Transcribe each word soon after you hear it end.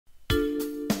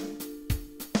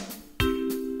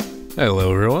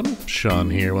Hello everyone, Sean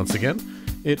here once again.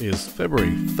 It is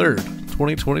February 3rd,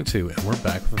 2022, and we're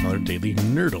back with another daily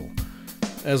Nerdle.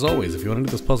 As always, if you want to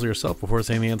do this puzzle yourself before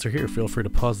saying the answer here, feel free to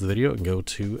pause the video and go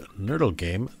to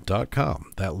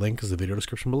nerdlegame.com. That link is in the video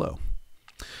description below.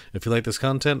 If you like this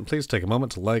content, please take a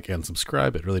moment to like and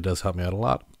subscribe. It really does help me out a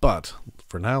lot. But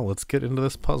for now, let's get into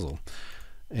this puzzle.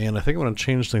 And I think I'm going to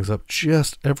change things up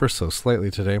just ever so slightly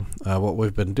today. What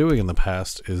we've been doing in the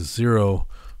past is 0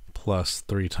 plus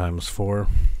 3 times 4.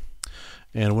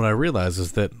 And what I realize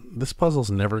is that this puzzle is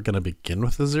never going to begin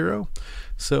with a 0.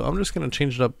 So I'm just going to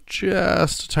change it up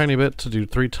just a tiny bit to do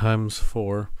 3 times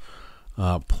 4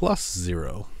 plus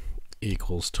 0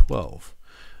 equals 12.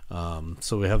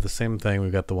 So we have the same thing.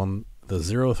 We've got the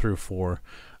 0 through 4.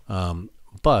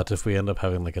 But if we end up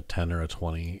having like a 10 or a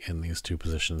 20 in these two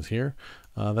positions here,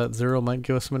 that 0 might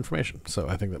give us some information. So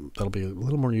I think that'll be a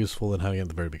little more useful than having it at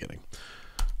the very beginning.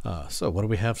 So what do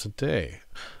we have today?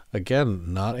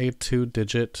 Again, not a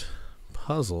 2-digit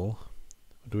puzzle.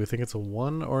 Do we think it's a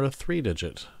 1 or a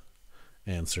 3-digit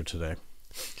answer today?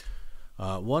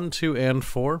 1, 2, and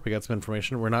 4. We got some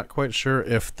information. We're not quite sure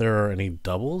if there are any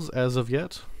doubles as of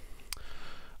yet.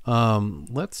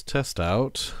 Let's test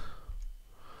out.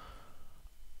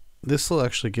 This will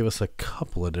actually give us a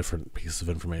couple of different pieces of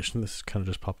information. This kind of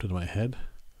just popped into my head.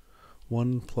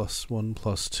 1 plus 1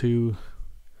 plus 2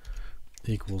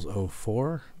 equals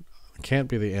 04. Can't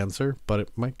be the answer, but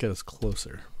it might get us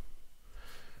closer.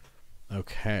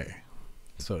 Okay,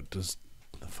 so the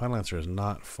final answer is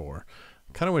not 4.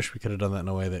 I kind of wish we could have done that in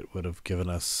a way that would have given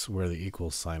us where the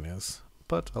equals sign is,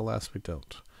 but alas, we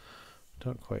don't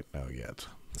quite know yet.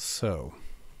 So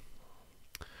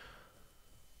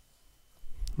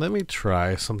let me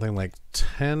try something like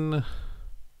 10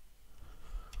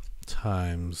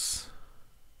 times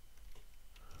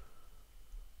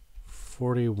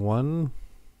 41.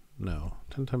 No,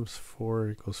 10 times 4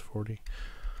 equals 40.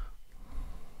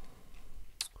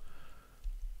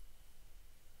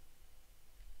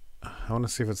 I want to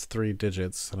see if it's 3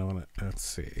 digits, and I want to, let's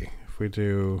see, if we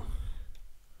do,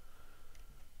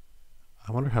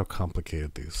 I wonder how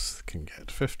complicated these can get.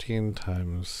 15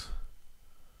 times,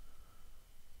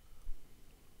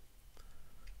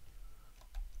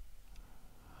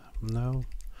 no.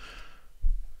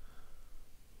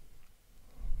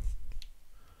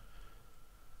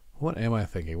 What am I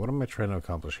thinking? What am I trying to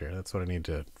accomplish here? That's what I need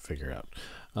to figure out.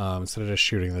 Instead of just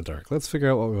shooting in the dark. Let's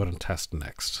figure out what we want to test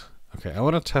next. Okay, I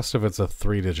want to test if it's a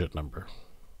 3-digit number.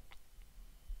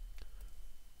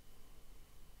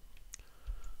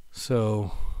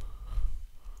 So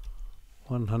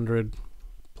 100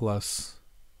 plus,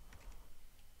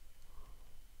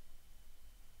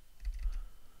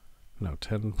 no,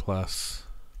 10 plus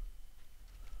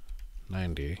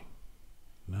 90.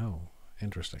 No,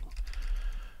 interesting.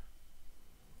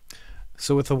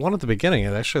 So with the 1 at the beginning,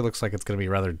 it actually looks like it's going to be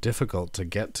rather difficult to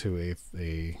get to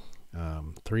a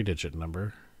 3-digit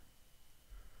number.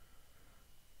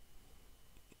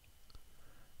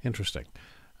 Interesting.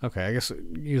 Okay, I guess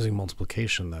using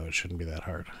multiplication, though, it shouldn't be that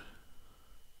hard.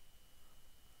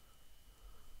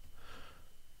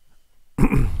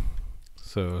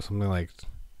 So something like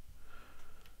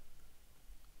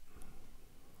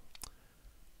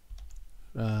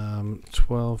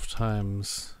 12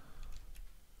 times...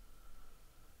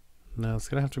 No, it's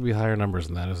going to have to be higher numbers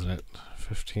than that, isn't it?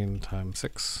 15 times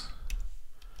 6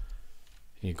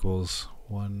 equals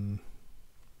 1.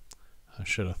 I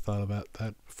should have thought about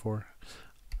that before.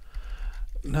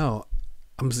 No,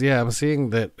 I'm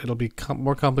seeing that it'll be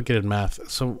more complicated math.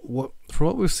 So from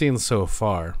what we've seen so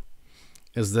far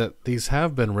is that these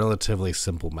have been relatively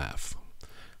simple math.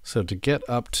 So to get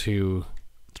up to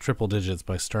triple digits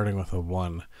by starting with a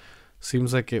 1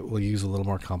 seems like it will use a little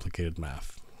more complicated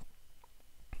math.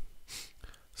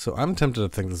 So I'm tempted to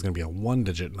think this is going to be a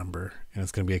 1-digit number, and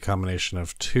it's going to be a combination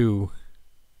of two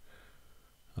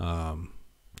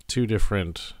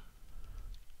different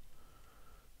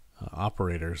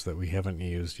operators that we haven't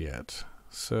used yet.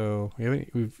 So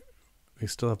we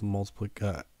still have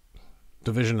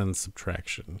division and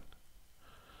subtraction.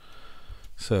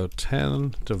 So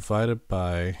 10 divided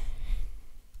by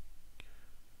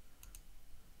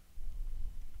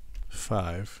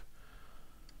 5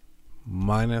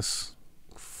 minus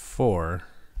 4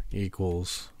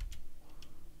 equals,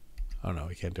 oh no,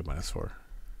 we can't do minus 4.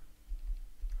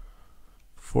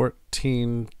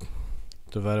 14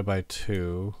 divided by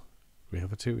 2. We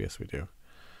have a 2? Yes, we do.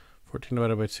 14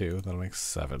 divided by 2, that'll make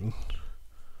 7.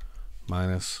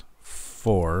 Minus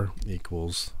 4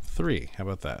 equals 3. How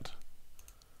about that?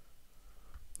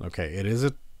 Okay, it is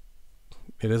a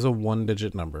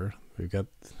 1-digit number.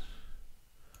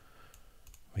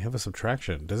 We We have a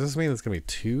subtraction. Does this mean it's going to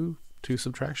be two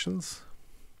subtractions?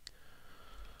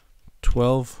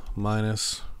 12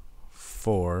 minus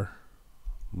 4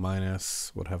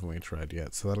 minus, what haven't we tried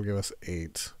yet? So that'll give us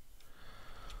 8.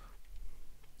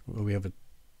 Well, we have a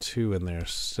 2 in there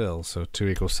still, so 2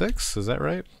 equals 6, is that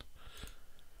right?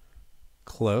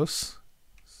 Close.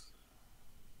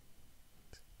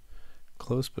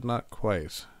 Close, but not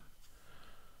quite.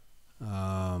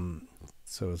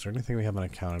 So is there anything we haven't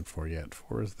accounted for yet?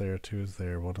 4 is there, 2 is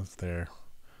there, 1 is there.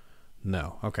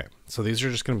 No. Okay. So these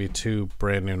are just going to be 2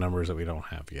 brand new numbers that we don't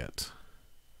have yet.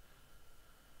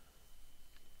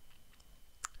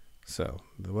 So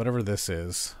whatever this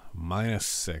is, minus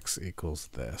 6 equals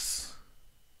this.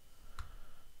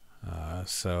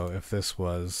 So if this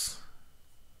was,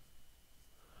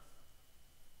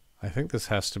 I think this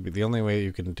has to be, the only way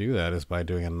you can do that is by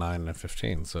doing a 9 and a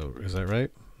 15. So is that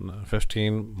right?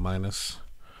 15 minus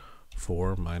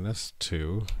 4 minus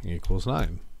 2 equals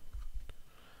 9.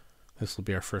 This will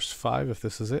be our first 5 if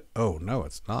this is it. Oh, no,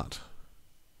 it's not.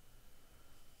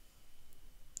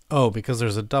 Oh, because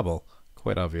there's a double.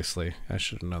 Quite obviously. I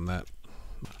should have known that.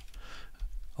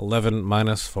 11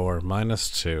 minus 4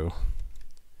 minus 2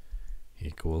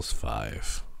 equals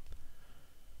 5.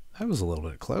 That was a little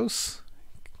bit close.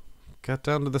 Got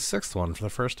down to the 6th one for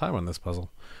the first time on this puzzle.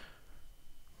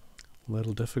 A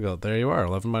little difficult. There you are.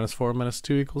 11 minus 4 minus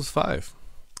 2 equals 5.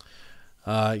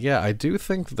 Yeah, I do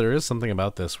think that there is something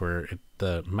about this where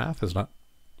the math is not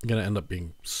going to end up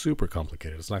being super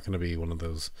complicated. It's not going to be one of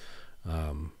those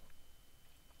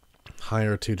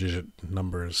higher 2-digit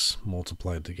numbers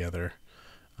multiplied together.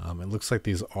 It looks like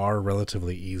these are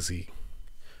relatively easy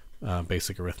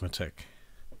basic arithmetic.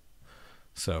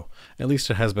 So, at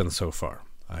least it has been so far.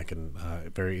 I can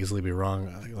very easily be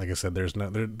wrong. Like I said,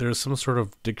 there's some sort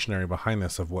of dictionary behind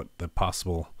this of what the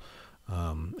possible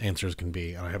answers can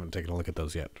be, and I haven't taken a look at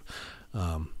those yet.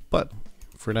 But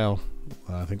for now,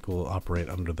 I think we'll operate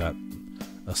under that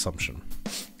assumption.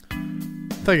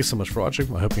 Thank you so much for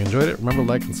watching. I hope you enjoyed it. Remember to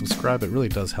like and subscribe. It really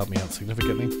does help me out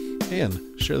significantly.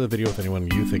 And share the video with anyone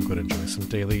you think would enjoy some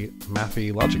daily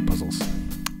mathy logic puzzles.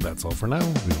 That's all for now.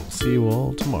 We will see you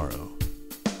all tomorrow.